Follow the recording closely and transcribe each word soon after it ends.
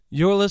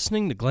You're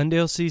listening to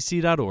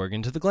GlendaleCC.org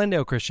and to the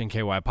Glendale Christian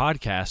KY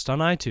podcast on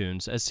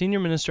iTunes as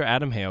Senior Minister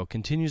Adam Hale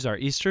continues our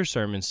Easter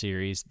sermon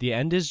series, The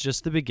End is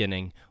Just the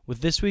Beginning,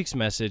 with this week's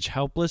message,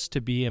 Helpless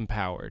to be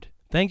Empowered.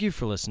 Thank you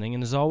for listening,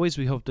 and as always,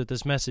 we hope that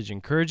this message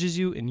encourages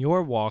you in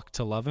your walk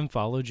to love and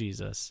follow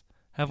Jesus.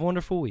 Have a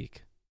wonderful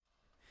week.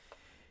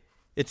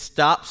 It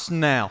stops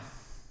now.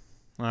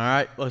 All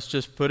right, let's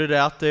just put it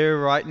out there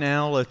right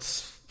now.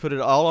 Let's put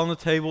it all on the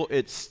table.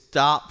 It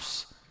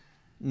stops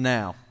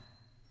now.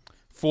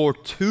 For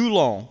too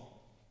long,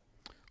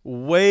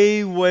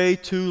 way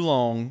too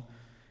long,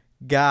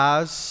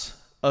 guys,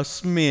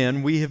 us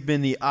men, we have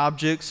been the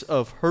objects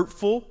of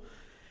hurtful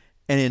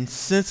and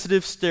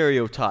insensitive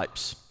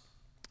stereotypes.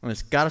 And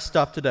it's got to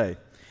stop today.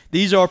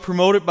 These are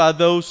promoted by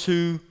those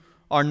who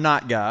are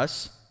not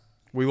guys.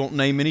 We won't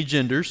name any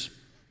genders.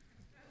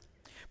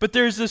 But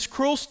there's this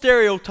cruel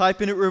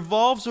stereotype, and it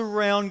revolves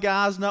around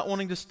guys not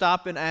wanting to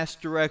stop and ask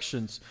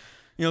directions.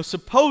 You know,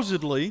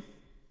 supposedly,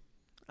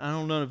 I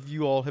don't know if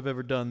you all have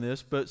ever done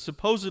this, but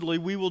supposedly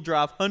we will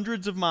drive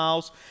hundreds of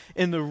miles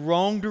in the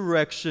wrong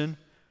direction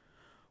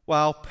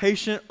while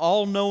patient,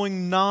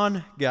 all-knowing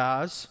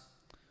non-guys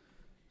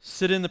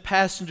sit in the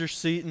passenger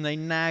seat and they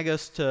nag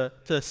us to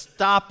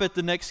stop at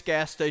the next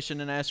gas station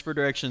and ask for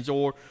directions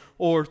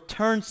or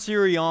turn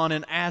Siri on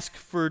and ask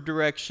for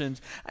directions.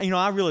 You know,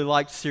 I really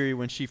liked Siri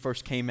when she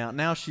first came out.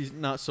 Now she's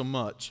not so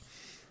much.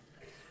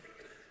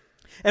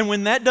 And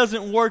when that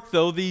doesn't work,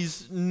 though,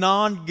 these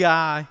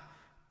non-guy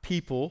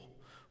people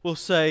will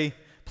say,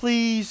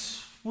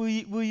 please, will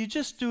you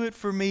just do it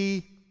for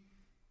me?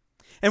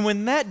 And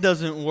when that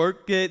doesn't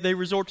work, they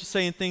resort to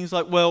saying things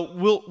like, well,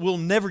 we'll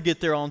never get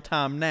there on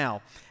time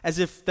now, as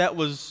if that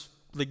was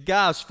the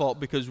guy's fault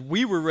because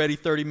we were ready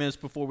 30 minutes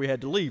before we had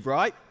to leave,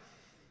 right?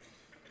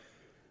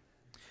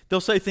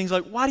 They'll say things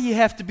like, why do you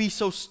have to be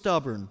so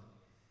stubborn?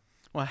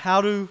 Well,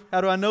 how do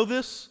I know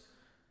this?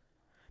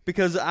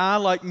 Because I,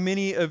 like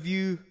many of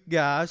you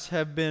guys,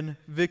 have been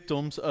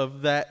victims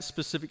of that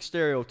specific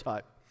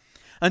stereotype.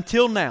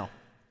 Until now.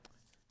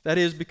 That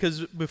is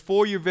because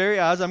before your very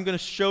eyes, I'm going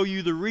to show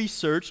you the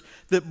research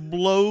that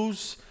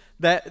blows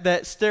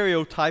that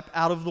stereotype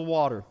out of the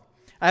water.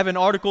 I have an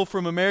article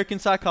from American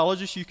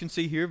Psychologist, you can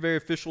see here, very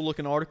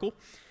official-looking article.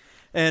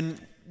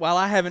 And while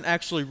I haven't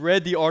actually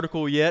read the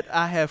article yet,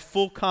 I have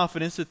full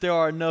confidence that there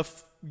are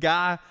enough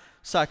guy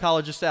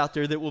psychologists out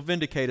there that will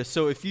vindicate us.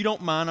 So if you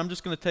don't mind, I'm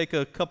just going to take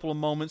a couple of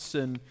moments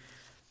and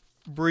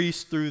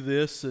breeze through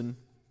this, and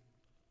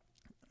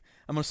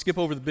I'm going to skip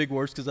over the big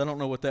words because I don't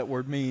know what that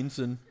word means.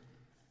 And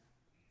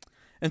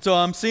so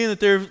I'm seeing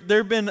that there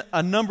have been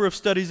a number of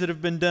studies that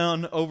have been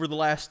done over the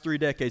last 3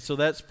 decades, so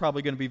that's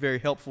probably going to be very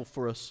helpful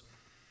for us.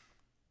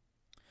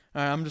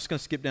 All right, I'm just going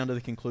to skip down to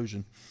the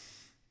conclusion.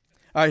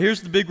 All right,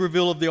 here's the big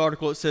reveal of the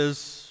article. It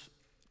says,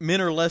 men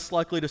are less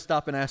likely to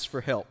stop and ask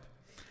for help.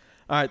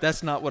 All right,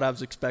 that's not what I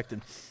was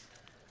expecting.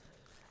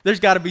 There's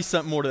got to be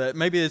something more to that.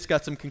 Maybe it's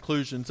got some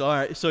conclusions. All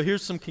right, so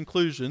here's some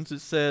conclusions. It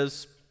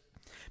says,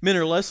 men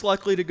are less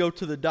likely to go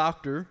to the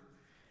doctor,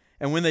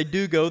 and when they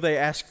do go, they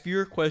ask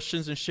fewer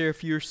questions and share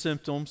fewer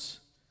symptoms,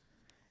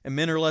 and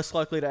men are less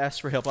likely to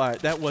ask for help. All right,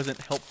 that wasn't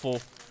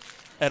helpful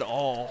at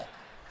all.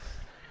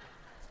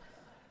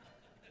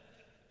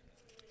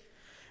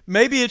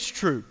 Maybe it's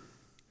true.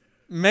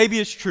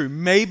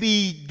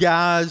 Maybe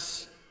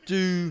guys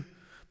do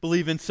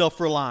believe in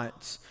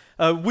self-reliance.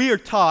 We are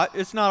taught,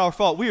 it's not our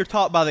fault, we are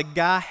taught by the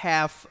guy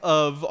half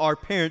of our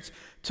parents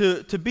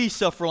to be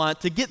self-reliant,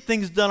 to get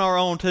things done our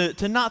own,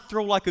 to not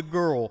throw like a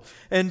girl.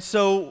 And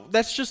so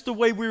that's just the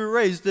way we were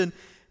raised. And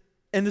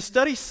the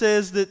study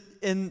says that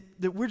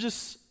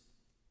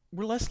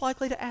we're less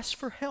likely to ask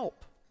for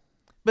help.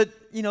 But,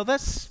 you know,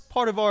 that's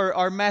part of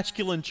our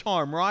masculine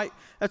charm, right?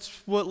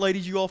 That's what,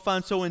 ladies, you all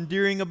find so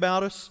endearing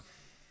about us.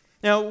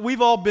 Now, we've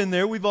all been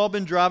there. We've all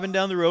been driving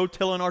down the road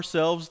telling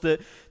ourselves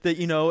that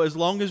you know, as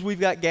long as we've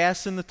got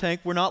gas in the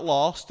tank, we're not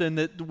lost, and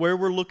that where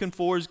we're looking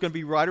for is going to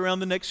be right around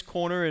the next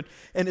corner,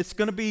 and it's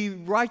going to be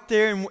right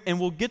there, and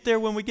we'll get there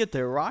when we get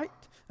there, right?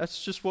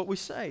 That's just what we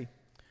say.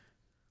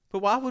 But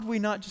why would we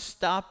not just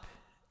stop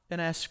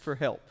and ask for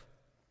help?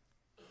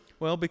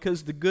 Well,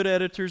 because the good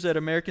editors at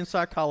American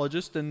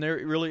Psychologist, and there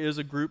really is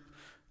a group,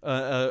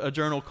 a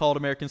journal called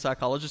American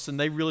Psychologist, and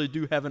they really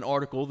do have an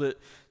article that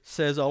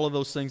says all of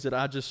those things that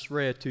I just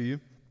read to you.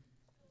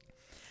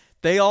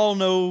 They all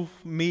know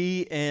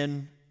me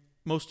and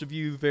most of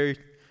you very,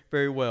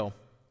 very well.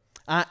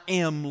 I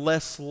am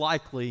less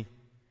likely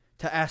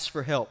to ask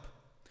for help.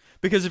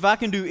 Because if I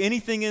can do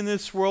anything in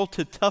this world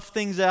to tough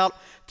things out,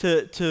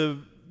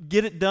 to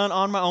get it done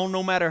on my own,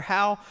 no matter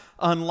how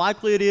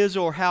unlikely it is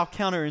or how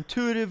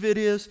counterintuitive it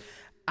is,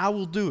 I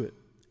will do it.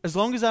 As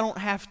long as I don't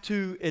have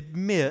to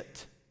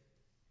admit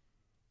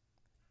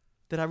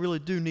that I really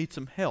do need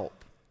some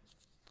help.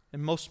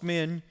 And most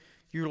men,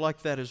 you're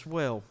like that as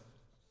well.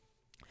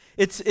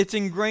 It's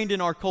ingrained in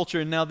our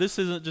culture, and now this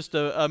isn't just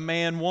a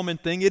man-woman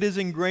thing. It is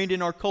ingrained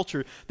in our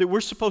culture that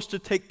we're supposed to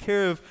take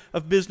care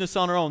of business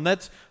on our own.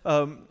 That's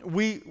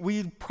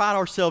we pride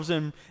ourselves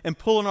in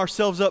pulling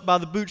ourselves up by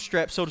the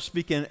bootstraps, so to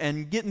speak,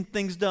 and getting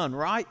things done,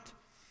 right?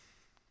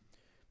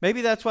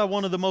 Maybe that's why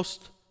one of the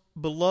most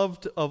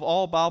beloved of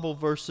all Bible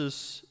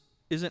verses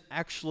isn't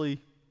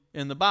actually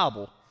in the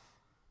Bible.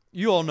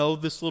 You all know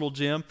this little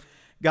gem.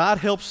 God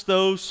helps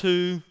those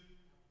who...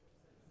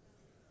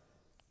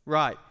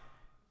 Right.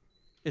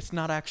 It's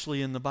not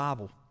actually in the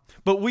Bible.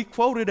 But we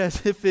quote it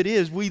as if it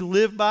is. We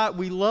live by it.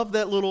 We love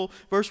that little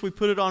verse. We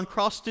put it on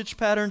cross-stitch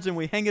patterns and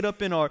we hang it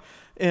up in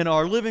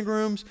our living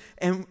rooms.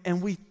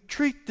 And we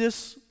treat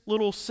this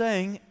little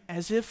saying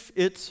as if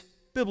it's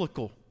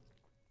biblical.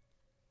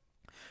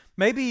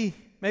 Maybe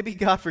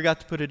God forgot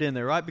to put it in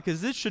there, right? Because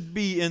this should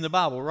be in the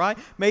Bible, right?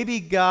 Maybe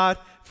God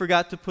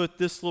forgot to put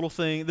this little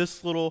thing,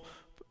 this little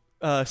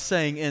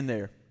saying in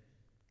there.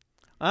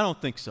 I don't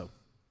think so.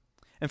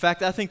 In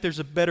fact, I think there's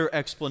a better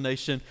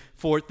explanation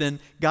for it than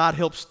God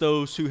helps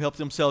those who help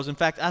themselves. In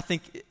fact, I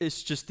think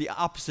it's just the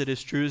opposite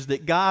is true, is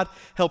that God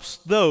helps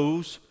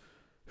those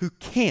who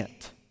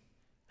can't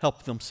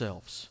help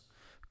themselves.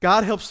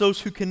 God helps those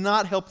who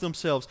cannot help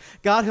themselves.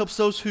 God helps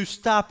those who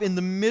stop in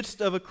the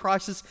midst of a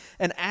crisis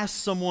and ask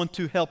someone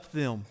to help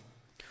them.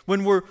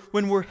 When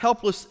we're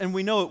helpless and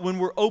we know it, when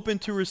we're open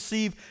to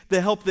receive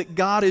the help that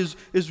God is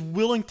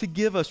willing to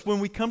give us, when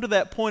we come to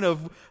that point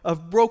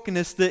of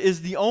brokenness that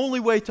is the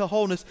only way to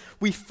wholeness,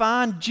 we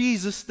find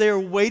Jesus there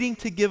waiting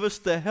to give us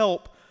the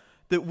help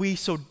that we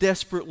so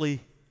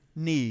desperately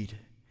need.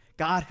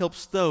 God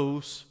helps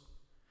those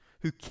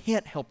who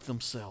can't help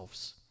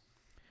themselves.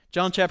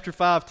 John chapter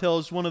 5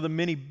 tells one of the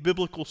many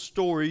biblical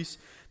stories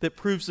that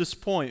proves this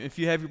point. If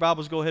you have your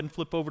Bibles, go ahead and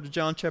flip over to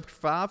John chapter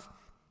 5.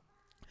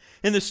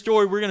 In this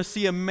story, we're going to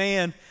see a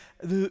man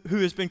who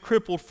has been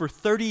crippled for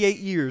 38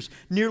 years.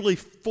 Nearly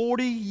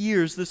 40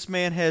 years this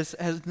man has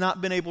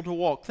not been able to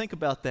walk. Think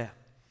about that.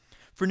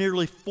 For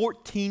nearly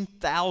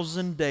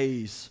 14,000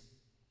 days,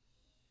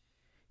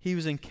 he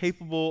was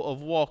incapable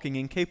of walking,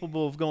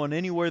 incapable of going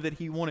anywhere that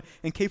he wanted,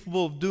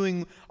 incapable of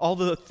doing all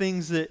the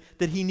things that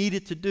he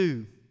needed to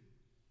do.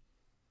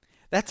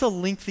 That's a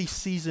lengthy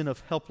season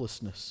of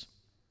helplessness.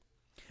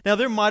 Now,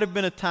 there might have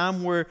been a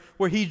time where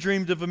he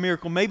dreamed of a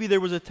miracle. Maybe there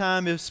was a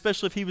time,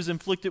 especially if he was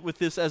inflicted with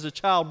this as a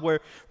child,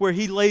 where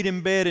he laid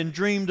in bed and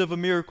dreamed of a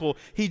miracle.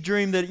 He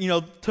dreamed that,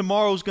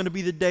 tomorrow's going to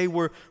be the day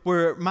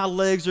where my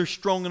legs are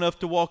strong enough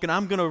to walk, and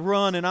I'm going to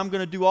run, and I'm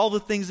going to do all the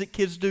things that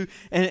kids do,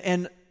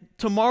 and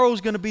tomorrow's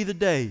going to be the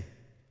day.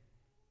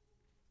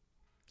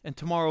 And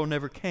tomorrow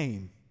never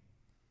came.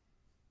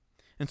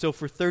 And so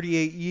for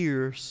 38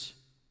 years,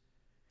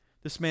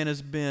 this man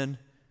has been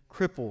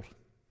crippled.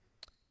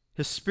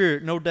 His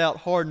spirit, no doubt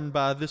hardened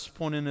by this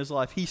point in his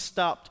life. He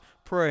stopped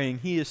praying.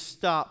 He has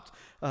stopped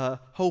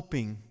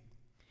hoping.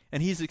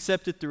 And he's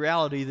accepted the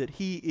reality that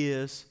he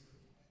is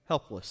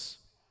helpless.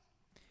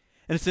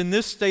 And it's in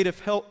this state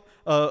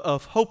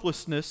of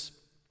hopelessness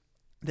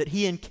that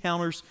he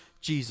encounters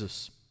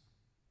Jesus.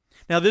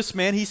 Now this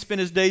man, he spent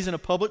his days in a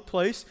public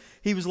place.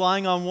 He was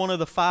lying on one of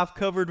the 5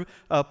 covered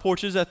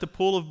porches at the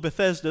pool of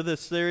Bethesda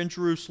that's there in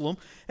Jerusalem.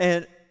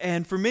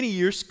 And for many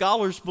years,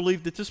 scholars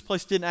believed that this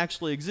place didn't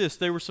actually exist.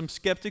 There were some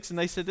skeptics, and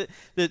they said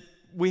that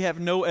we have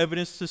no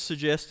evidence to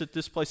suggest that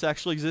this place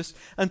actually exists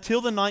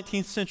until the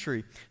 19th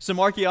century. Some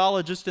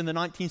archaeologists in the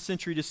 19th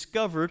century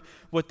discovered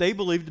what they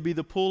believed to be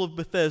the pool of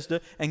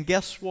Bethesda, and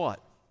guess what?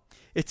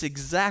 It's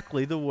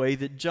exactly the way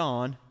that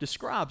John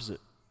describes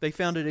it. They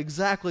found it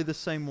exactly the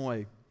same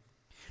way.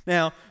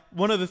 Now,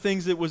 one of the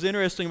things that was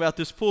interesting about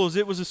this pool is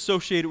it was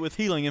associated with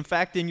healing. In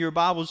fact, in your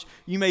Bibles,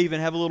 you may even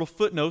have a little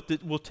footnote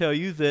that will tell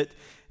you that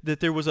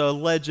there was a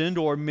legend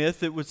or myth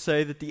that would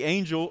say that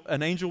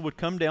an angel would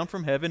come down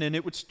from heaven and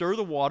it would stir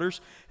the waters,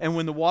 and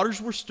when the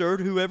waters were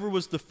stirred, whoever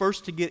was the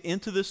first to get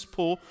into this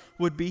pool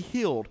would be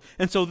healed.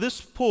 And so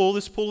this pool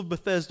of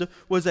Bethesda,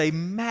 was a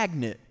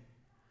magnet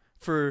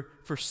for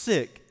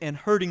sick and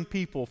hurting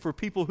people, for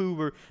people who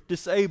were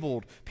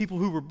disabled, people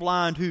who were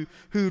blind,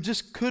 who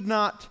just could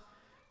not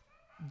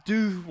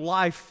do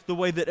life the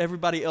way that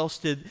everybody else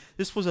did.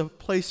 This was a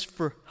place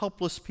for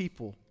helpless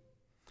people.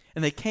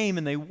 And they came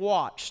and they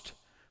watched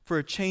for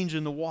a change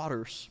in the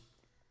waters.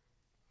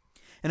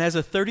 And as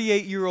a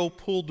 38-year-old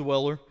pool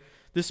dweller,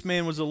 this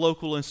man was a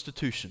local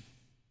institution.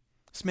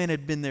 This man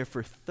had been there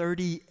for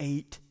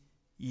 38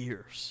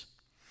 years.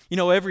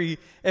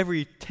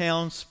 Every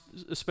town,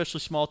 especially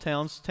small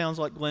towns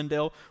like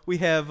Glendale, we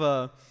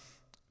have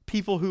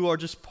people who are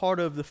just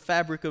part of the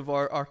fabric of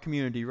our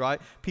community,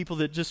 right? People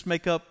that just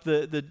make up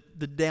the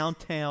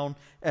downtown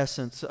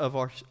essence of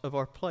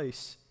our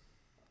place.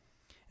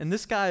 And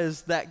this guy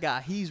is that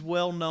guy. He's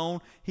well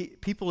known.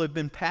 People have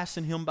been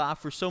passing him by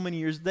for so many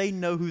years. They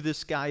know who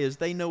this guy is.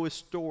 They know his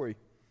story.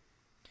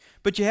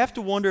 But you have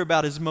to wonder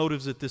about his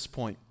motives at this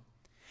point.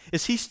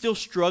 Is he still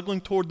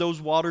struggling toward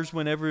those waters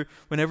whenever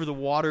the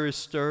water is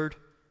stirred?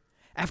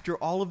 After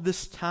all of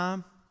this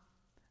time?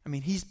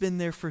 He's been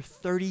there for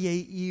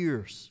 38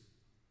 years.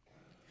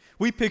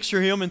 We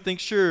picture him and think,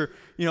 sure,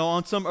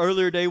 on some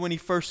earlier day when he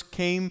first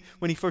came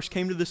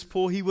to this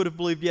pool, he would have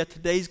believed, yeah,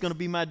 today's going to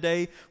be my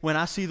day. When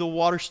I see the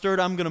water stirred,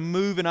 I'm going to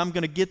move and I'm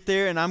going to get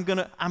there and I'm going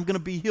to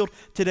be healed.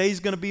 Today's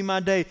going to be my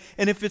day.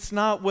 And if it's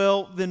not,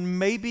 well, then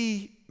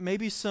maybe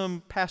maybe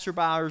some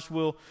passerbyers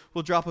will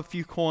drop a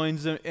few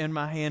coins in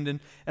my hand, and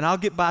I'll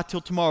get by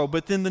till tomorrow.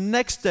 But then the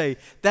next day,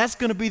 that's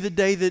going to be the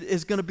day that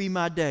is going to be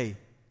my day.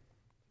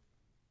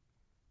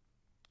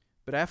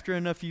 But after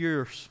enough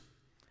years,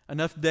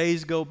 enough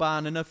days go by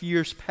and enough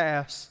years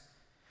pass,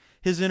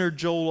 his inner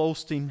Joel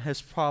Osteen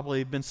has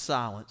probably been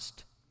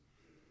silenced.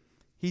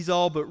 He's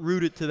all but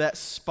rooted to that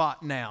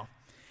spot now.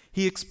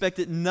 He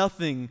expected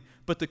nothing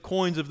but the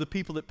coins of the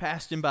people that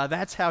passed him by.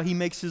 That's how he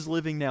makes his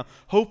living now.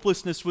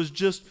 Hopelessness was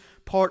just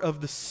part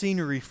of the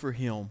scenery for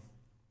him.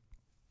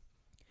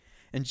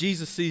 And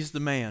Jesus sees the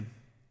man.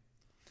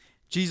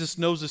 Jesus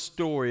knows his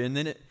story,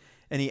 and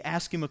he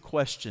asks him a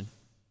question.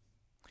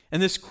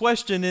 And this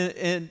question,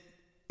 and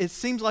it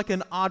seems like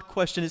an odd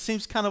question. It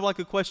seems kind of like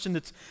a question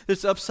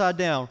that's upside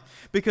down,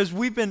 because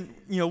we've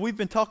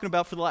been talking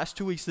about for the last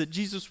 2 weeks that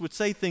Jesus would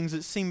say things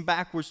that seemed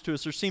backwards to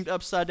us or seemed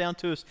upside down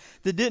to us,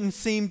 that didn't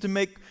seem to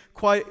make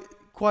quite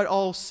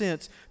all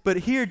sense. But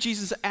here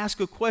Jesus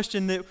asks a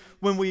question that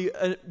when we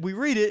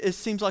read it, it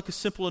seems like a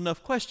simple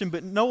enough question,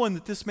 but knowing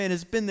that this man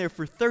has been there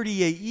for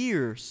 38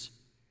 years,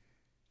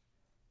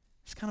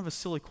 it's kind of a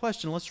silly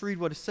question. Let's read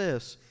what it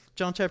says.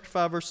 John chapter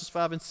 5, verses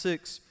 5 and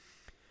 6.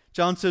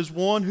 John says,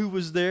 one who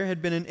was there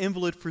had been an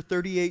invalid for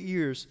 38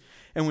 years.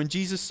 And when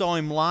Jesus saw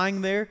him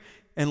lying there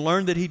and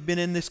learned that he'd been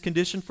in this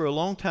condition for a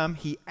long time,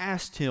 he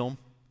asked him,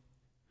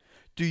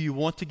 do you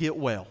want to get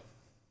well?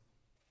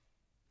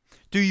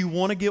 Do you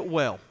want to get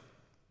well?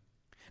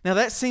 Now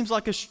that seems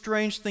like a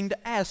strange thing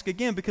to ask,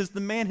 again, because the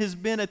man has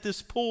been at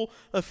this pool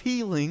of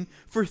healing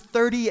for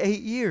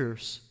 38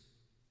 years.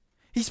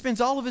 He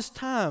spends all of his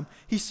time,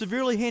 he's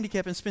severely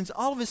handicapped and spends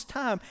all of his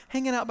time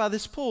hanging out by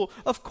this pool.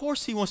 Of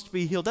course he wants to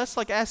be healed. That's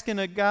like asking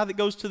a guy that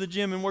goes to the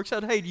gym and works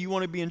out, hey, do you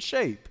want to be in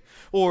shape?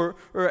 Or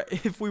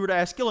if we were to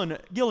ask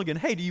Gilligan,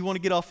 hey, do you want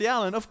to get off the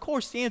island? Of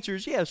course the answer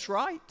is yes,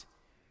 right?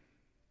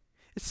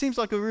 It seems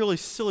like a really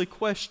silly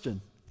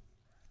question,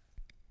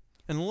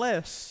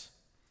 unless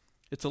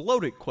it's a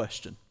loaded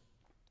question.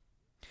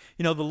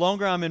 You know, the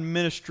longer I'm in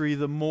ministry,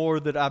 the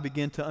more that I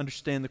begin to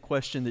understand the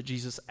question that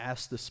Jesus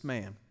asked this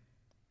man.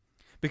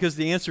 Because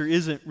the answer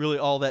isn't really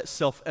all that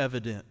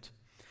self-evident.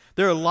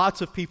 There are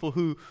lots of people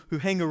who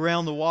hang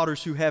around the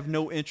waters who have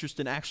no interest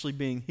in actually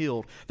being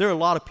healed. There are a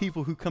lot of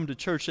people who come to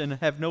church and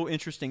have no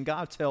interest in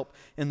God's help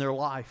in their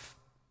life.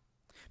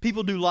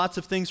 People do lots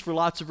of things for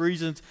lots of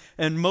reasons,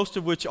 and most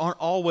of which aren't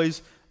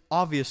always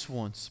obvious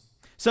ones.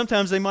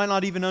 Sometimes they might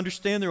not even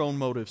understand their own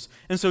motives.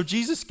 And so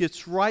Jesus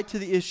gets right to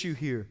the issue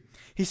here.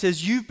 He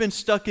says, you've been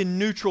stuck in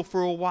neutral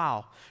for a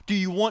while. Do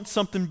you want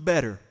something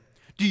better?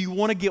 Do you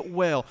want to get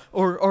well?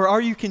 Or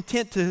are you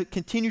content to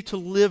continue to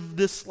live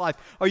this life?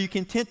 Are you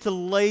content to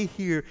lay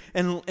here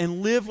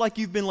and live like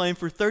you've been laying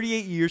for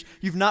 38 years?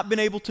 You've not been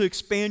able to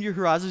expand your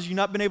horizons. You've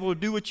not been able to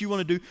do what you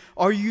want to do.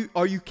 Are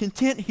you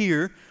content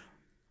here,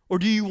 or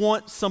do you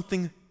want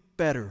something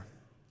better?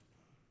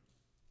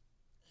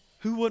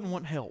 Who wouldn't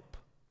want help?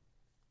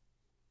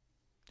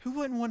 Who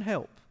wouldn't want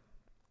help?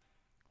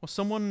 Well,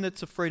 someone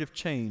that's afraid of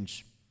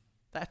change.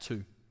 That's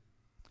who.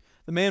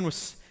 The man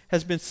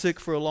has been sick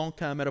for a long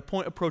time, at a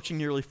point approaching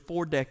nearly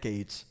 4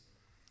 decades.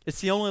 It's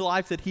the only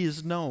life that he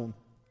has known.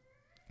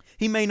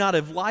 He may not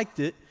have liked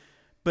it,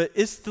 but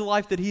it's the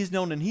life that he's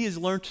known, and he has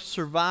learned to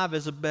survive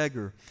as a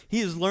beggar. He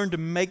has learned to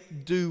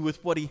make do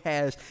with what he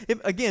has.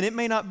 It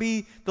may not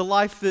be the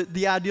life,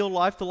 the ideal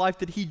life, the life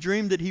that he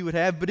dreamed that he would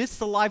have, but it's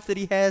the life that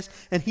he has,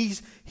 and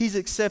he's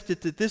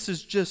accepted that this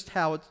is just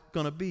how it's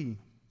going to be.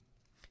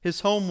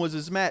 His home was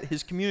his mat,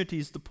 his community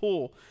is the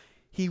pool.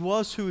 He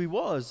was who he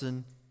was,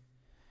 and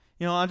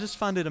you know, I just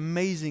find it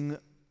amazing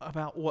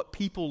about what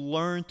people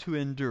learn to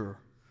endure,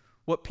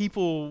 what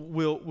people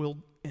will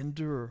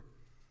endure.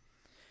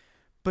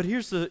 But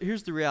here's the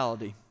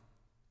reality.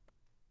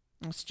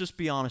 Let's just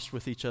be honest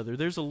with each other.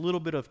 There's a little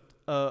bit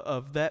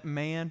of that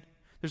man.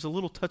 There's a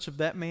little touch of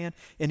that man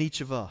in each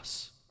of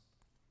us.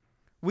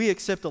 We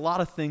accept a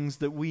lot of things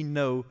that we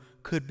know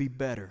could be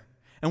better.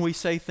 And we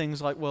say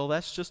things like, well,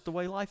 that's just the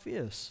way life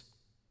is,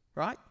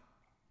 right?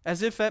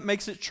 As if that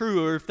makes it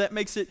true, or if that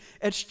makes it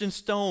etched in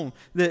stone,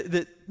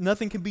 that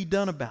nothing can be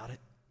done about it.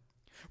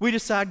 We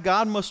decide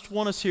God must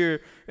want us here,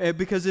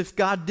 because if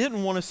God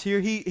didn't want us here,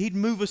 He'd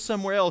move us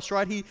somewhere else,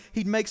 right?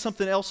 He'd make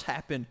something else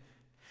happen.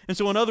 And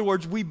so in other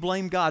words, we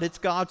blame God. It's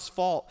God's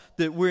fault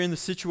that we're in the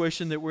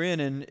situation that we're in,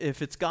 and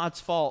if it's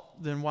God's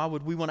fault, then why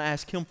would we want to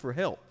ask Him for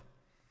help?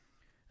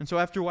 And so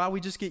after a while,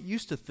 we just get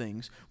used to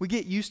things. We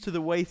get used to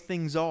the way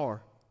things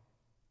are.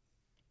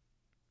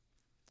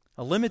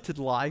 A limited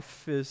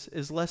life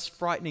is less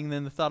frightening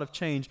than the thought of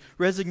change.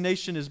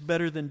 Resignation is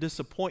better than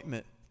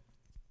disappointment.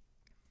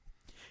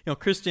 You know,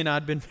 Christy and I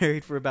had been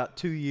married for about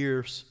 2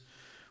 years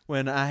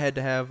when I had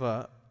to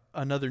have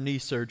another knee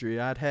surgery.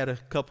 I'd had a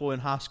couple in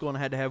high school, and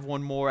I had to have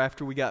one more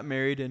after we got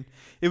married. And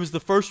it was the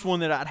first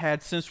one that I'd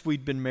had since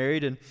we'd been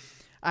married. And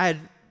I had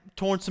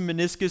torn some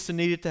meniscus and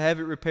needed to have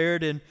it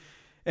repaired.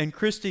 And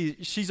Christy,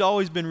 she's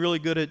always been really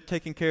good at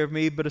taking care of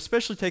me, but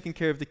especially taking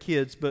care of the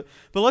kids. But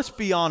let's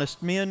be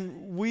honest,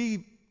 men,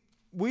 we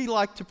we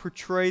like to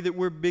portray that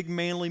we're big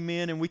manly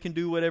men and we can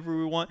do whatever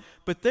we want,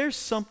 but there's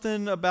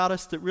something about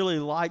us that really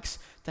likes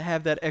to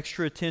have that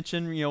extra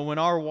attention. You know, when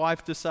our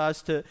wife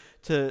decides to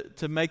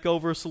make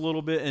over us a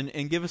little bit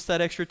and give us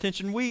that extra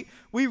attention, we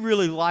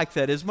really like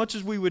that as much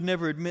as we would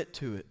never admit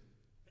to it.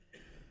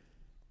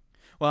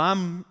 Well,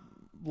 I'm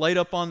laid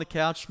up on the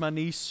couch, my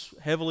niece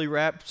heavily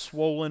wrapped,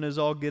 swollen as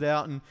all get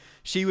out, and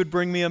she would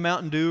bring me a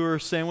Mountain Dew or a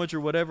sandwich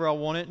or whatever I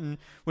wanted. And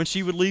when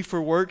she would leave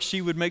for work,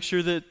 she would make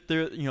sure that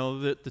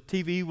that the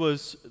TV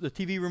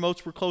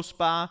remotes were close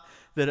by,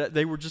 that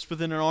they were just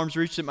within an arm's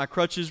reach, that my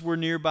crutches were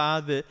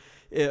nearby,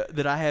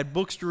 that I had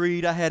books to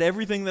read. I had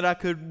everything that I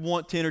could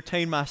want to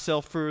entertain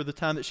myself for the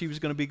time that she was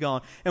going to be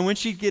gone. And when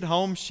she'd get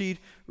home, she'd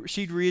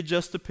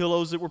readjust the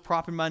pillows that were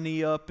propping my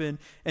knee up, and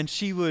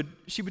she would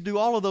do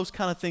all of those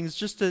kind of things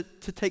just to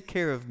take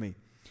care of me.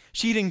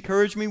 She'd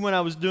encourage me when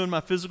I was doing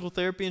my physical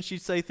therapy, and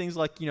she'd say things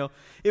like,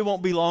 it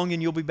won't be long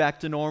and you'll be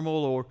back to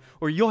normal,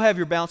 or you'll have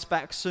your bounce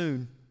back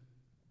soon.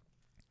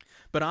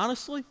 But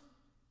honestly,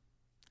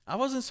 I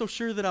wasn't so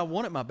sure that I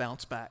wanted my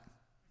bounce back.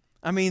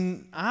 I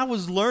mean, I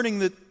was learning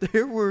that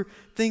there were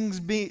things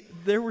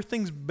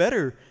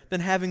better than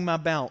having my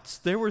bounce.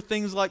 There were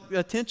things like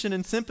attention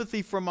and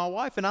sympathy from my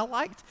wife, and I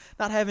liked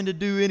not having to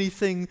do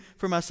anything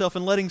for myself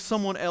and letting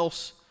someone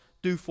else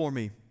do for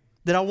me.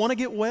 Did I want to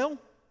get well?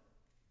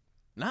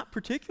 Not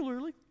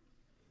particularly.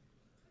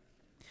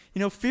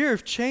 Fear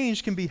of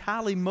change can be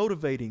highly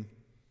motivating,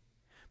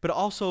 but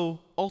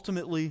also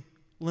ultimately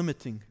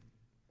limiting.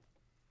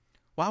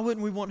 Why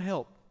wouldn't we want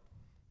help?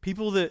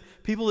 People that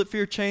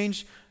fear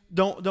change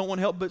don't want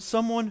help, but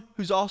someone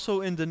who's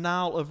also in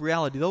denial of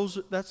reality,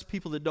 that's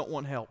people that don't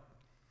want help.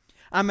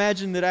 I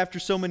imagine that after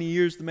so many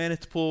years, the man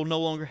at the pool no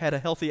longer had a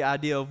healthy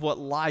idea of what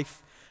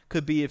life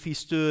could be if he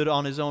stood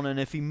on his own and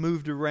if he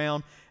moved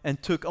around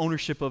and took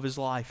ownership of his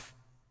life.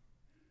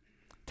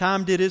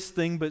 Time did his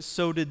thing, but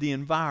so did the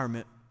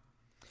environment.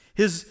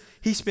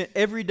 He spent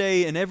every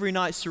day and every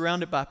night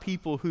surrounded by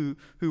people who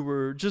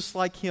were just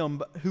like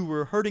him, who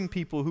were hurting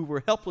people, who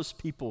were helpless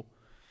people.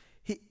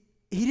 He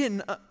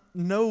didn't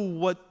know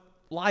what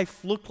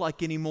life looked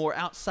like anymore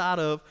outside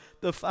of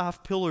the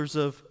 5 pillars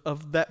of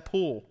that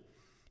pool.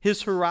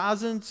 His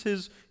horizons,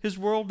 his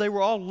world, they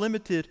were all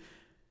limited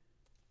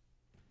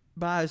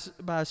by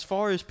as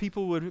far as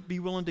people would be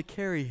willing to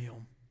carry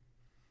him.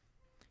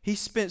 He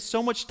spent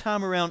so much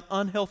time around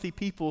unhealthy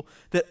people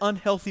that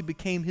unhealthy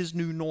became his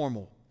new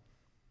normal.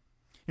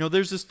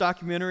 There's this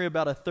documentary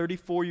about a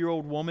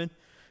 34-year-old woman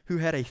who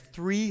had a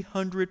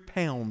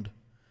 300-pound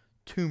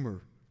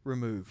tumor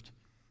removed.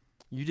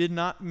 You did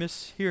not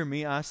mishear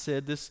me. I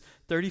said this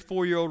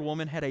 34-year-old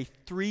woman had a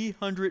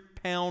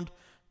 300-pound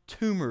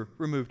tumor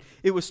removed.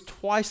 It was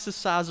twice the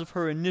size of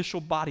her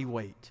initial body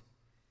weight.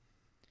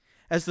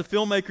 As the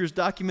filmmakers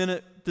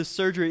documented this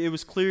surgery, it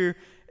was clear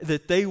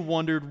that they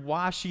wondered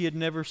why she had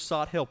never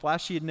sought help, why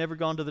she had never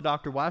gone to the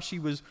doctor, why she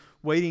was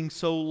waiting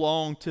so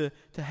long to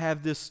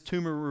have this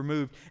tumor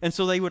removed. And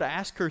so they would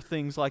ask her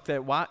things like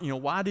that.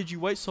 Why did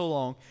you wait so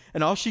long?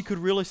 And all she could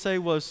really say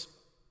was,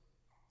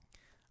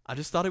 I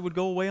just thought it would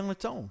go away on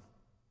its own.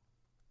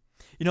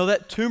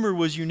 That tumor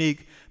was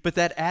unique, but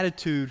that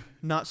attitude,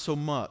 not so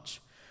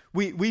much.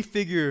 We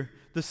figure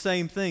the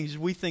same things.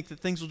 We think that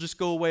things will just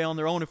go away on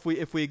their own if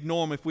we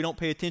ignore them, if we don't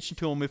pay attention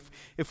to them,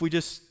 if we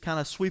just kind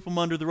of sweep them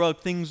under the rug,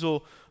 things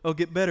will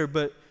get better.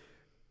 But,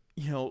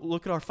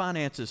 look at our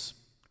finances.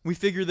 We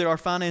figure that our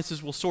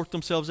finances will sort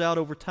themselves out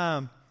over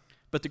time,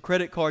 but the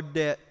credit card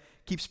debt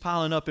keeps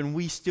piling up and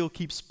we still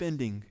keep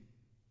spending.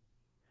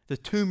 The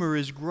tumor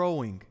is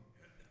growing.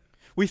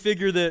 We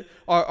figure that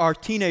our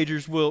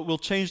teenagers will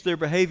change their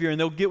behavior and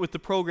they'll get with the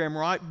program,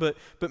 right? But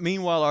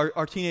meanwhile,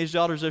 our teenage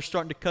daughters, they're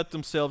starting to cut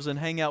themselves and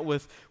hang out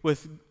with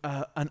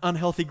an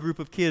unhealthy group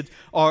of kids.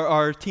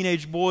 Our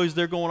teenage boys,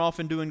 they're going off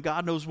and doing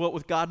God knows what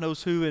with God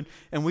knows who,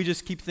 and we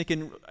just keep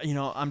thinking,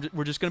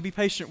 we're just going to be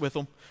patient with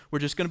them. We're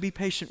just going to be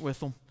patient with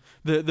them.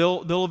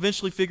 They'll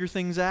eventually figure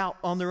things out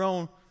on their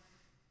own.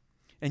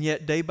 And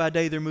yet, day by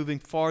day, they're moving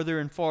farther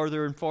and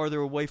farther and farther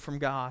away from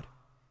God.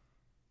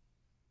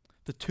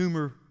 The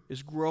tumor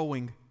is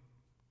growing.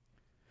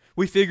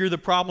 We figure the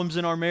problems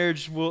in our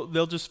marriage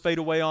they'll just fade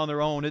away on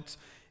their own. It's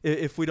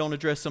if we don't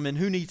address them. And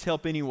who needs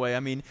help anyway? I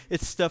mean,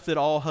 it's stuff that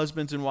all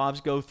husbands and wives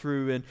go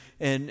through,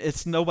 and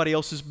it's nobody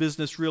else's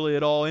business really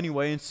at all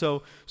anyway. And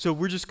so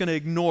we're just going to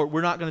ignore it.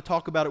 We're not going to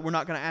talk about it. We're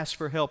not going to ask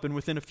for help. And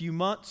within a few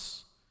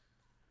months,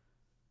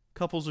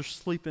 couples are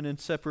sleeping in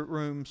separate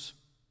rooms.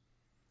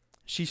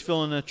 She's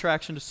feeling an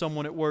attraction to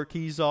someone at work.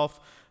 He's off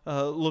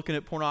looking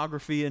at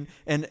pornography,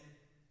 and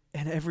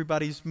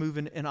everybody's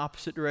moving in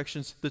opposite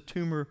directions. The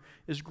tumor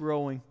is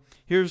growing.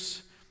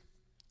 Here's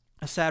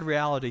a sad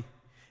reality,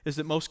 is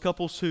that most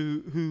couples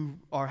who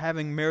are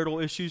having marital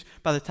issues,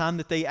 by the time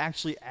that they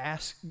actually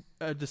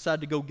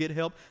decide to go get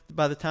help,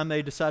 by the time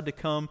they decide to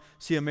come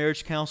see a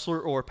marriage counselor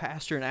or a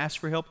pastor and ask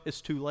for help,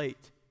 it's too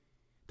late.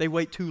 They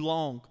wait too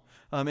long.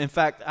 In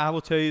fact, I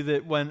will tell you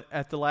that when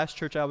at the last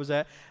church I was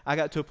at, I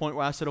got to a point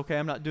where I said, okay,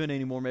 I'm not doing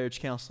any more marriage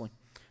counseling.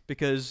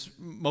 because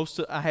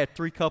I had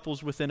 3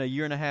 couples within a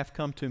year and a half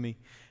come to me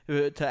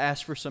to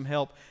ask for some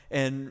help,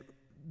 and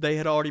they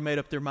had already made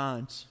up their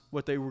minds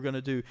what they were going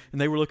to do,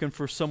 and they were looking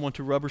for someone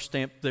to rubber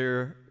stamp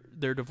their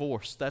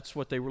divorce. That's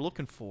what they were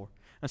looking for.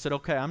 I said,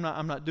 okay, I'm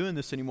not doing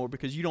this anymore,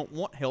 because you don't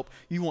want help.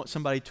 You want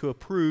somebody to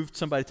approve,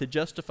 somebody to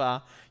justify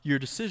your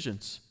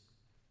decisions.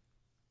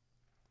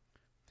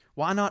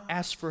 Why not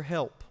ask for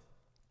help?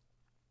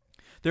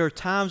 There are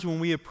times when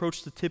we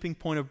approach the tipping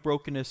point of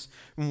brokenness,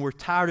 when we're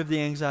tired of the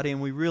anxiety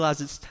and we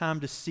realize it's time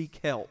to seek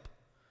help.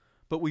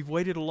 But we've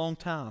waited a long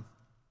time.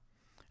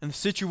 And the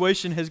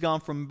situation has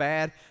gone from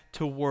bad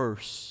to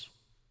worse.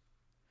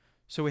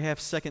 So we have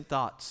second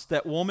thoughts.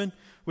 That woman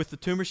with the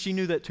tumor, she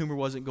knew that tumor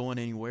wasn't going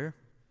anywhere.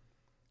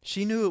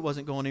 She knew it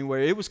wasn't going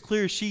anywhere. It was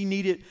clear she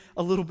needed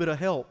a little bit of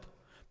help.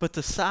 But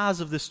the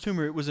size of this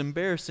tumor, it was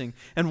embarrassing.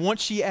 And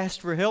once she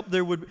asked for help,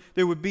 there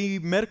would be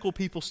medical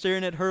people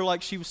staring at her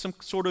like she was some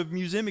sort of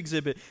museum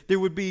exhibit. There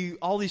would be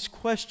all these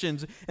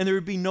questions, and there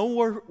would be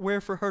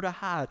nowhere for her to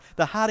hide.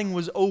 The hiding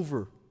was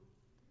over.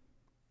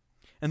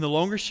 And the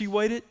longer she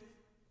waited,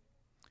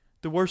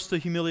 the worse the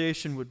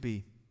humiliation would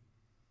be.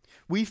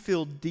 We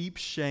feel deep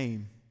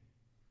shame.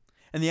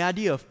 And the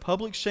idea of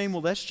public shame,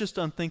 well, that's just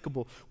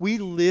unthinkable. We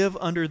live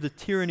under the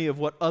tyranny of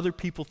what other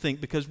people think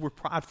because we're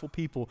prideful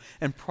people.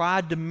 And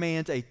pride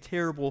demands a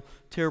terrible,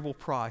 terrible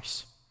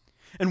price.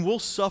 And we'll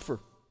suffer.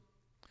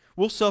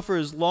 We'll suffer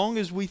as long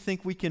as we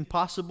think we can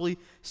possibly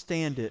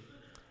stand it.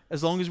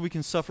 As long as we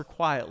can suffer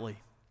quietly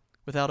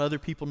without other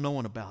people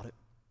knowing about it.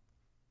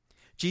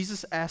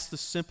 Jesus asked the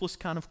simplest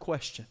kind of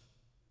question.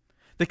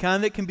 The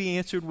kind that can be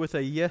answered with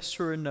a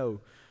yes or a no.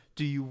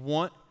 Do you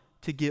want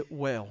to get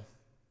well?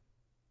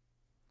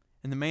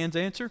 And the man's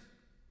answer?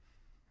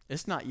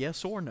 It's not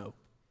yes or no.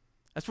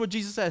 That's what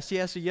Jesus asked. He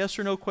asked a yes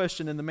or no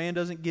question, and the man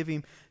doesn't give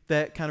him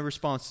that kind of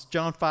response.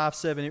 John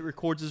 5:7, it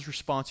records his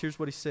response. Here's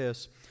what he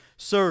says.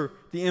 Sir,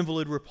 the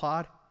invalid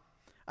replied,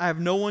 I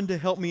have no one to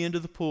help me into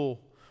the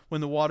pool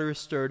when the water is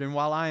stirred, and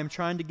while I am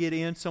trying to get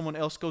in, someone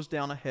else goes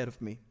down ahead of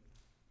me.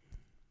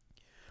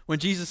 When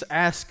Jesus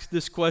asks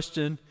this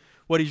question,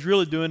 what he's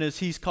really doing is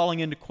he's calling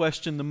into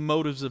question the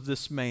motives of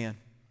this man.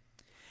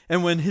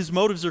 And when his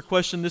motives are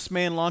questioned, this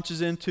man launches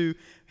into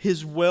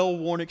his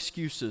well-worn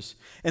excuses.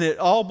 And it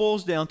all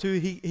boils down to,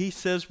 he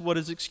says what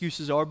his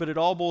excuses are, but it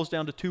all boils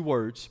down to 2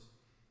 words.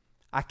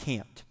 I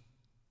can't.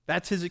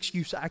 That's his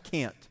excuse, I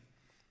can't.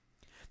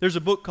 There's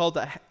a book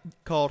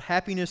called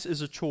Happiness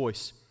is a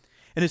Choice,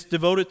 and it's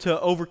devoted to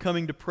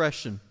overcoming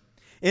depression.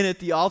 In it,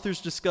 the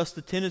authors discuss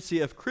the tendency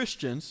of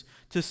Christians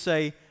to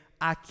say,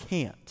 I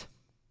can't.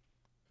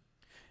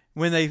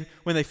 When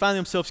they find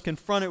themselves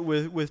confronted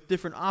with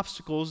different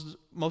obstacles,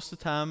 most of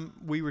the time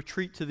we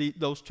retreat to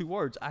those 2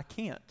 words. I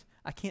can't.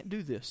 I can't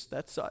do this.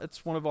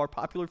 That's one of our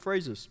popular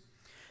phrases.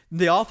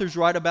 The authors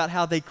write about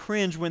how they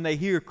cringe when they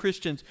hear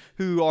Christians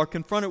who are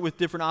confronted with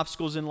different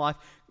obstacles in life,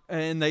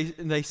 and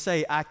they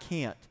say, I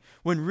can't.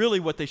 When really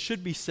what they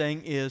should be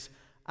saying is,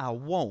 I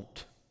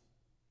won't.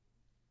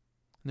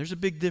 And there's a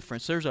big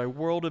difference. There's a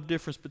world of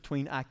difference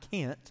between I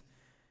can't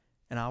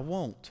and I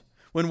won't.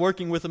 When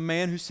working with a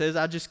man who says,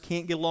 I just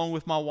can't get along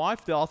with my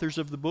wife, the authors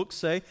of the book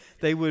say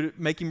they would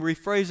make him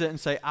rephrase it and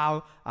say,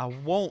 I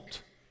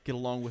won't get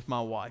along with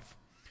my wife.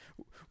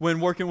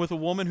 When working with a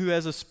woman who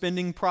has a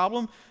spending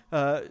problem,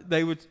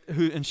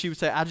 and she would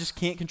say, I just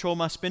can't control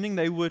my spending,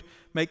 they would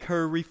make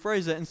her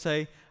rephrase it and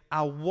say,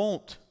 I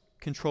won't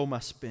control my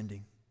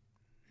spending.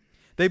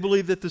 They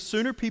believe that the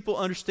sooner people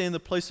understand the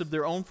place of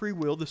their own free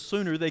will, the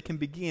sooner they can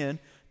begin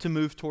to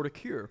move toward a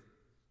cure.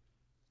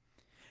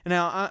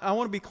 Now, I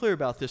want to be clear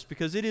about this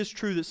because it is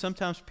true that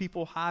sometimes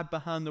people hide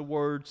behind the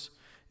words,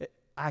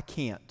 I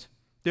can't.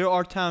 There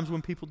are times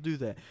when people do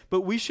that.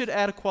 But we should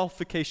add a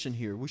qualification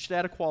here. We should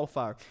add a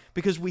qualifier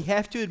because we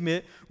have to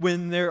admit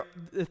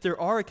that there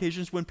are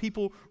occasions when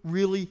people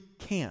really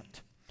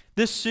can't.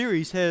 This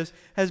series has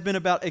been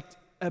about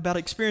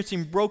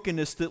experiencing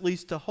brokenness that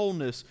leads to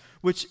wholeness,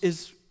 which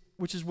is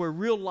where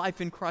real life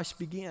in Christ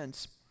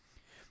begins.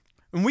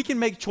 And we can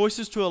make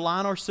choices to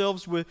align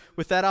ourselves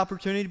with that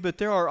opportunity, but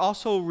there are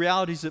also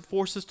realities that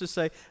force us to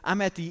say,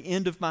 I'm at the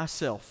end of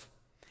myself,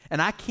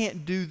 and I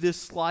can't do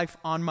this life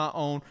on my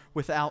own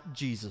without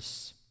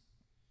Jesus.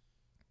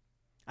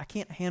 I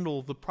can't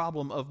handle the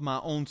problem of my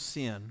own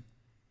sin.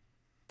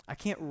 I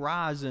can't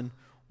rise and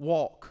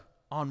walk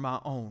on my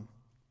own.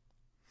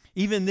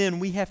 Even then,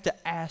 we have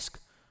to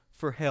ask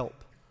for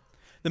help.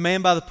 The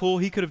man by the pool,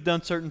 he could have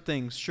done certain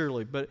things,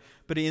 surely, but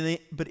in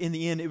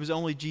the end, it was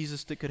only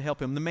Jesus that could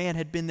help him. The man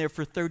had been there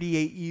for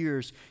 38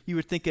 years. You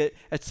would think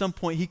at some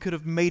point he could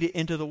have made it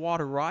into the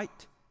water,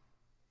 right?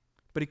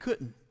 But he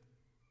couldn't.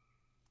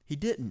 He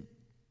didn't.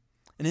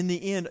 And in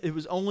the end, it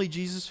was only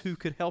Jesus who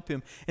could help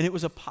him. And it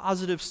was a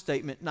positive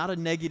statement, not a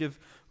negative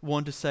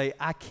one to say,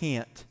 I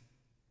can't,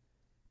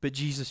 but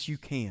Jesus, you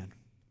can.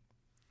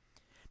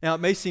 Now, it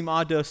may seem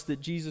odd to us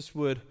that Jesus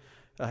would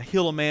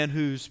heal a man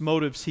whose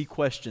motives he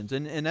questions.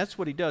 And that's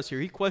what he does here.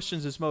 He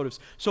questions his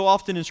motives. So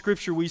often in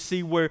Scripture we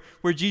see where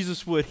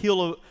Jesus would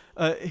heal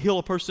heal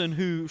a person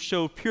who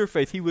showed pure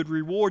faith. He would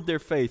reward their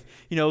faith.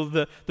 You know,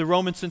 the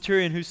Roman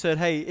centurion who said,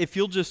 "Hey, if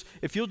you'll just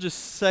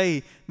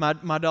say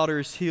my daughter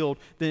is healed,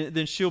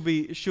 then she'll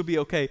be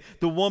okay."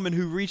 The woman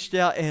who reached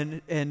out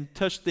and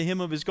touched the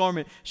hem of his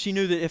garment, she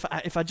knew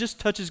that if I just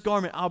touch his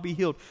garment, I'll be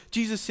healed.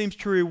 Jesus seems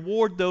to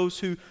reward those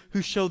who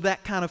show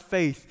that kind of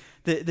faith,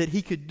 that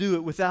he could do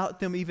it without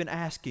them even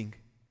asking.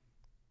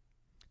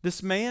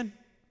 This man,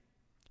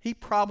 he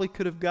probably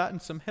could have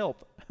gotten some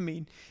help. I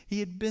mean, he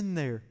had been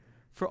there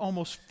for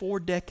almost 4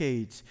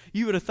 decades.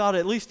 You would have thought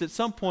at least at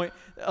some point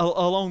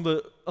along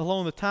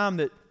the time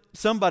that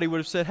somebody would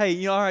have said,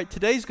 "Hey, all right,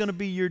 today's going to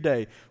be your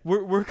day.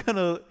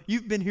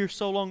 You've been here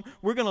so long,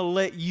 we're going to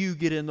let you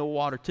get in the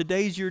water.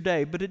 Today's your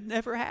day." But it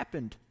never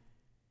happened.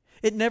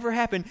 It never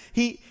happened.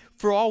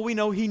 For all we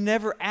know, he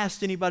never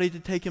asked anybody to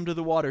take him to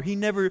the water. He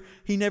never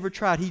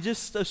tried. He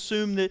just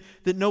assumed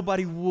that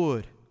nobody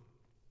would.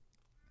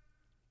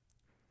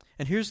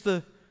 And here's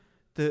the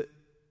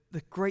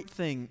great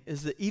thing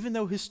is that even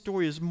though his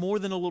story is more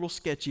than a little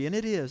sketchy, and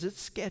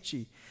it's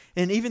sketchy,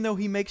 and even though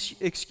he makes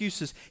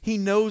excuses, he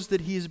knows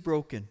that he is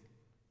broken.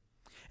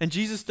 And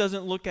Jesus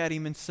doesn't look at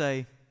him and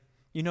say,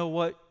 "You know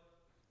what?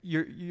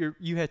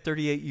 You had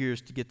 38 years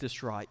to get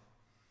this right.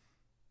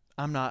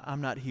 I'm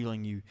not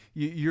healing you.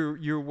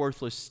 You're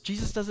worthless."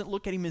 Jesus doesn't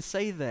look at him and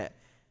say that.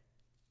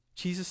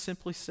 Jesus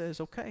simply says,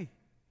 "Okay,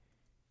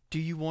 do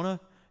you want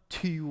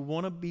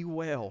to be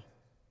well?"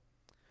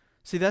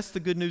 See, that's the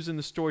good news in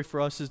the story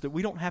for us, is that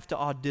we don't have to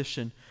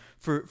audition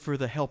for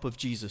the help of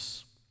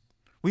Jesus.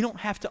 We don't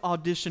have to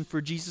audition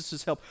for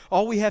Jesus' help.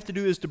 All we have to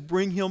do is to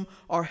bring him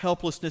our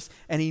helplessness,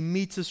 and he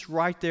meets us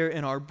right there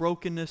in our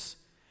brokenness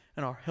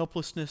and our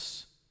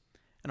helplessness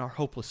and our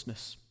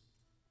hopelessness.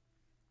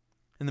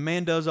 And the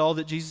man does all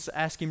that Jesus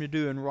asked him to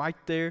do, and right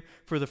there,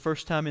 for the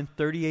first time in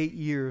 38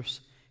 years,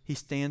 he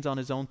stands on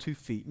his own 2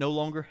 feet, no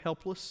longer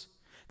helpless.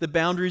 The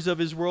boundaries of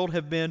his world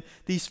have been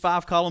these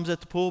 5 columns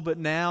at the pool, but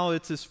now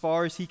it's as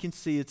far as he can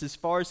see. It's as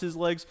far as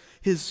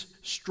his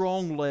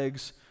strong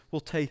legs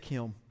will take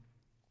him.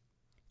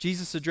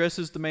 Jesus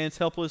addresses the man's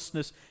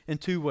helplessness in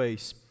 2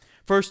 ways.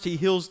 First, he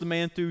heals the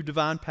man through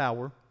divine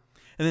power.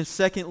 And then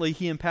secondly,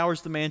 he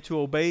empowers the man to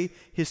obey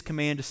his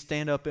command to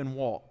stand up and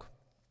walk.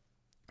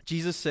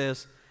 Jesus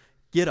says,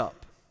 "Get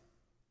up,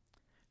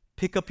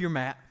 pick up your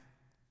mat,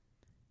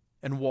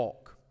 and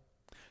walk."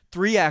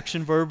 3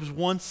 action verbs,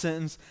 1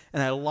 sentence,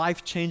 and a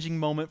life-changing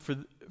moment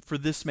for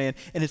this man.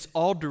 And it's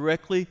all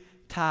directly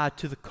tied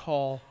to the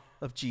call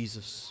of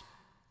Jesus.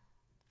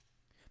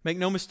 Make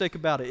no mistake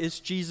about it. It's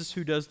Jesus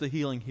who does the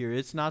healing here.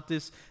 It's not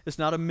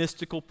a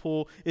mystical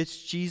pull.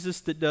 It's Jesus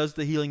that does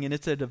the healing, and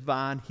it's a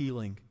divine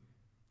healing.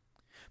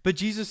 But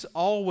Jesus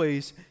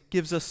always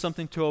gives us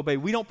something to obey.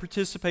 We don't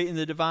participate in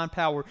the divine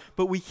power,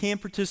 but we can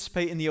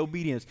participate in the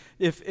obedience.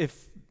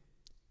 If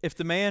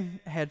the man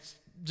had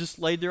just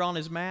laid there on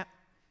his mat,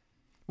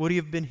 would he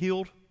have been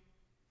healed?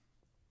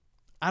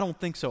 I don't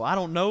think so. I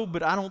don't know,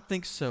 but I don't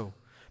think so.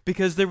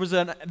 Because there was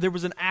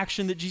an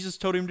action that Jesus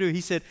told him to do.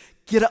 He said,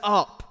 "Get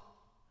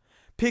up,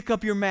 pick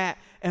up your mat,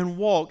 and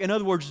walk." In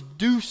other words,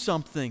 do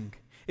something.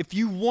 If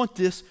you want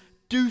this,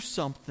 do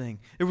something.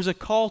 There was a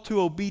call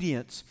to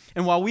obedience.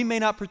 And while we may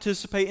not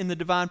participate in the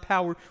divine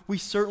power, we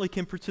certainly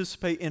can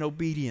participate in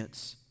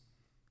obedience.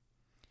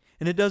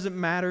 And it doesn't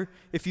matter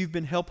if you've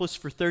been helpless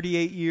for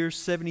 38 years,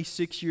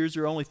 76 years,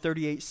 or only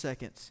 38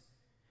 seconds.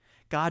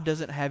 God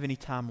doesn't have any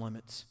time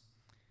limits.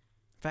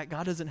 In fact,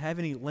 God doesn't have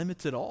any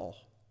limits at all.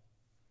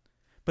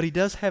 But he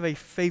does have a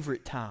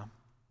favorite time.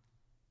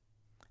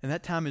 And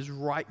that time is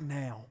right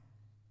now.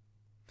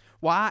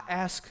 Why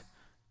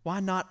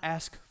not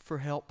ask for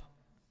help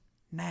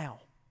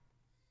now?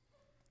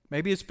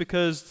 Maybe it's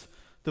because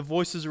the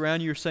voices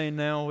around you are saying,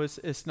 "No,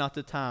 it's not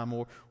the time,"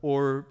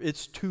 or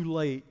it's too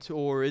late,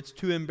 or it's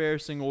too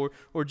embarrassing, or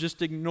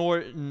just ignore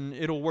it and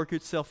it'll work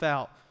itself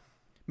out.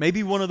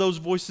 Maybe one of those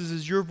voices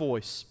is your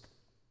voice.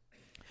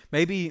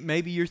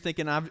 Maybe you're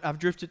thinking, I've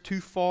drifted too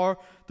far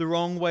the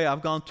wrong way.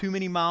 I've gone too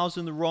many miles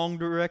in the wrong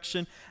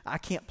direction. I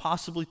can't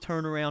possibly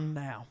turn around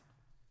now.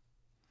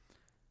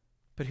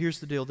 But here's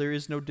the deal. There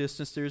is no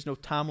distance. There is no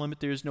time limit.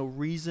 There is no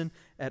reason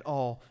at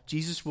all.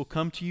 Jesus will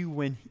come to you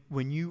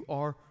when you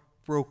are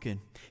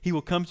broken. He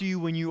will come to you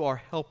when you are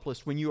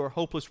helpless, when you are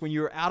hopeless, when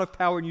you are out of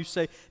power and you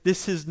say,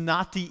 "This is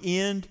not the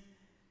end.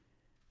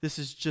 This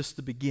is just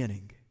the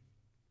beginning."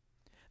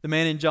 The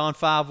man in John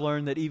 5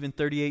 learned that even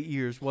 38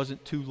 years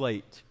wasn't too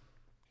late.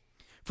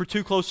 For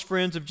 2 close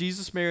friends of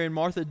Jesus, Mary and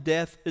Martha,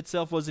 death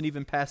itself wasn't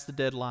even past the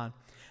deadline.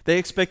 They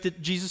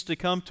expected Jesus to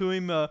come to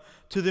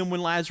them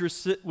when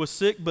Lazarus was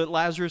sick, but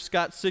Lazarus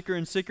got sicker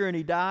and sicker and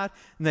he died.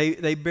 And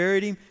they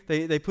buried him.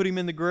 They put him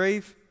in the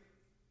grave.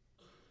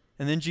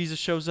 And then Jesus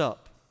shows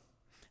up.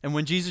 And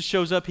when Jesus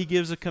shows up, he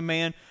gives a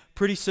command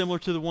pretty similar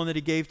to the one that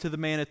he gave to the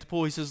man at the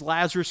pool. He says,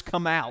 "Lazarus,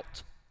 come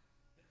out."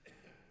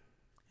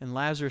 And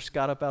Lazarus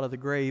got up out of the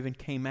grave and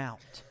came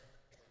out.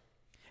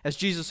 As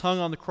Jesus hung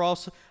on the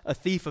cross, a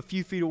thief a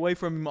few feet away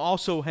from him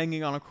also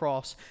hanging on a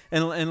cross.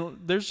 And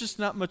there's just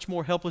not much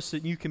more helpless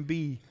than you can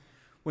be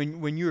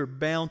when you're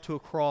bound to a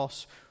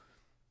cross.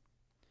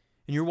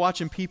 and you're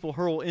watching people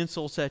hurl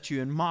insults at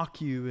you and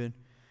mock you,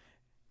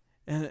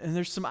 and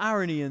there's some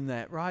irony in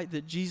that, right?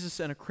 That Jesus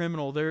and a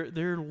criminal,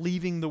 they're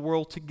leaving the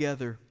world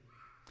together.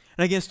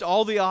 And against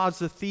all the odds,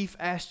 the thief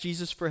asked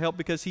Jesus for help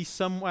because he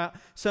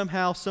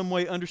somehow, some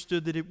way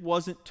understood that it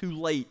wasn't too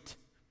late.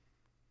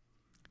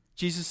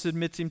 Jesus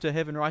admits him to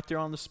heaven right there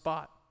on the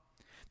spot.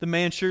 The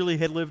man surely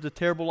had lived a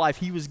terrible life.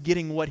 He was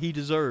getting what he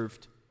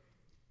deserved.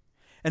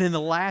 And in the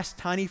last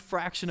tiny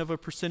fraction of a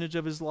percentage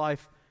of his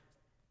life,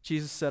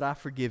 Jesus said, I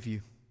forgive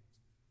you.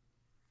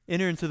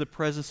 Enter into the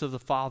presence of the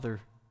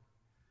Father,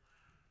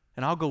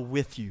 and I'll go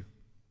with you.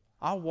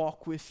 I'll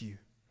walk with you.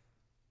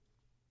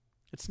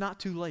 It's not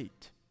too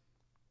late.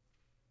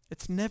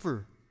 It's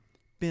never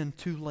been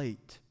too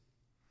late.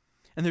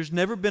 And there's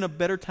never been a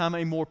better time,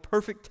 a more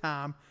perfect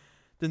time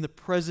than the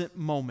present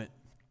moment.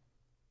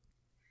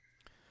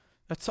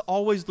 That's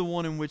always the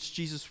one in which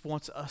Jesus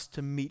wants us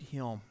to meet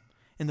him,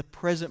 in the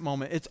present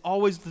moment. It's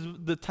always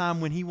the time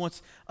when he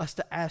wants us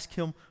to ask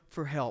him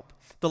for help.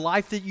 The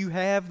life that you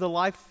have, the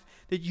life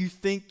that you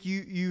think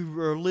you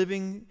are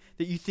living,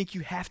 that you think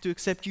you have to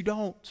accept, you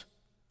don't.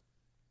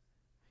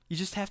 You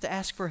just have to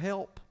ask for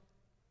help.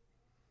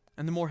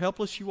 And the more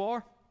helpless you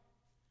are,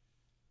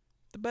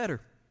 the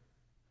better.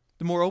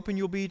 The more open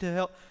you'll be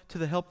to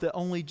the help that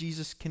only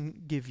Jesus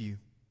can give you.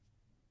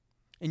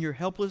 In your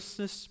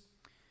helplessness,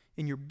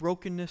 in your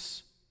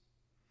brokenness,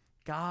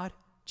 God,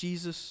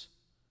 Jesus,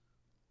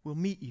 will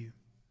meet you.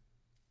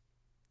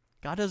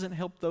 God doesn't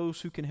help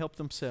those who can help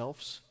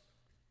themselves.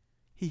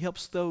 He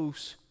helps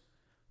those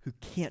who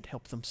can't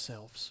help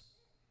themselves.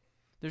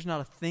 There's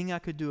not a thing I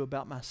could do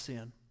about my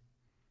sin.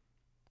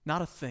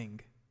 Not a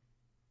thing.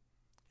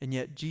 And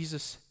yet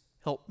Jesus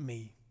helped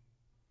me.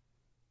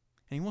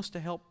 And he wants to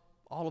help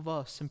all of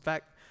us. In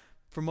fact,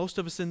 for most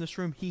of us in this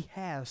room, he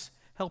has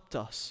helped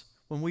us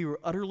when we were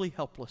utterly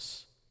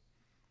helpless.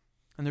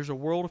 And there's a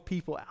world of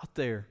people out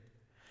there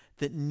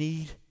that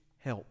need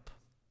help.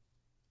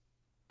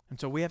 And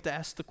so we have to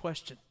ask the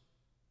question,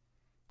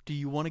 do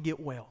you want to get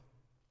well?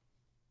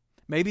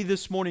 Maybe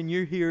this morning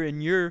you're here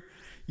and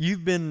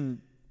you've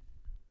been,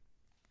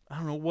 I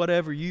don't know,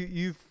 whatever,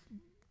 you've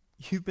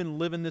been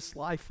living this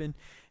life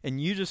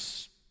and you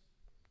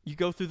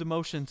go through the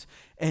motions.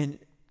 And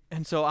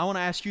so I want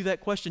to ask you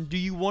that question. Do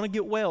you want to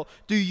get well?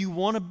 Do you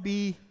want to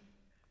be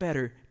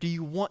better? Do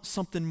you want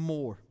something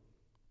more?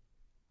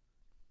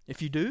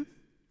 If you do,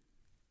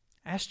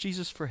 ask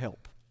Jesus for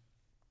help,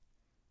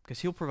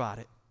 because he'll provide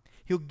it.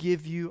 He'll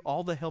give you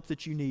all the help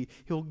that you need.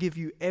 He'll give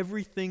you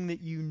everything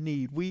that you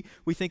need. We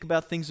think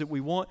about things that we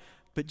want,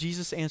 but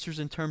Jesus answers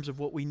in terms of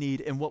what we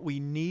need. And what we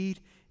need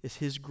is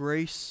his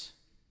grace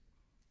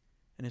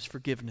and his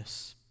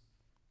forgiveness.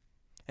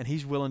 And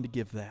he's willing to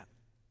give that.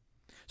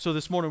 So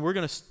this morning we're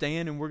going to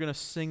stand and we're going to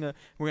sing, we're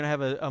going to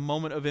have a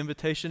moment of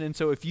invitation. And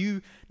so if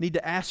you need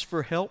to ask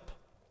for help,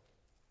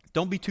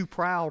 don't be too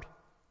proud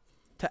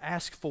to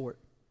ask for it.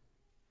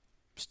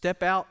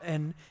 Step out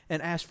and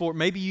ask for it.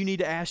 Maybe you need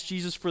to ask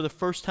Jesus for the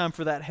first time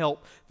for that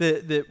help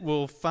that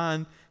will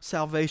find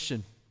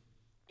salvation.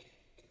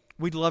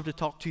 We'd love to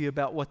talk to you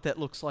about what that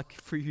looks like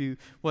for you.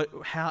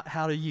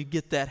 How do you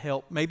get that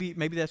help? Maybe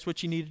that's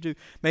what you need to do.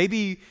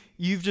 Maybe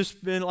you've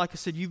just been, like I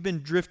said, you've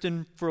been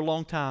drifting for a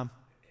long time,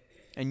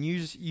 and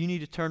you need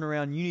to turn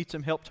around. You need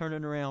some help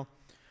turning around.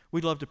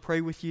 We'd love to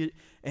pray with you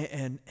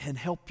and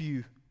help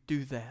you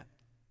do that.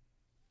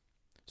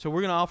 So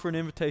we're going to offer an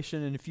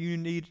invitation, and if you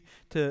need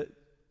to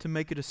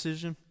make a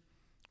decision,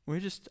 we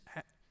just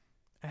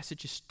ask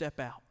that you step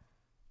out.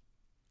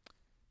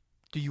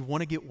 Do you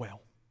want to get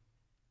well?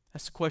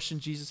 That's the question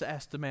Jesus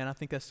asked the man. I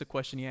think that's the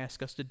question he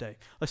asked us today.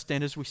 Let's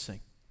stand as we sing.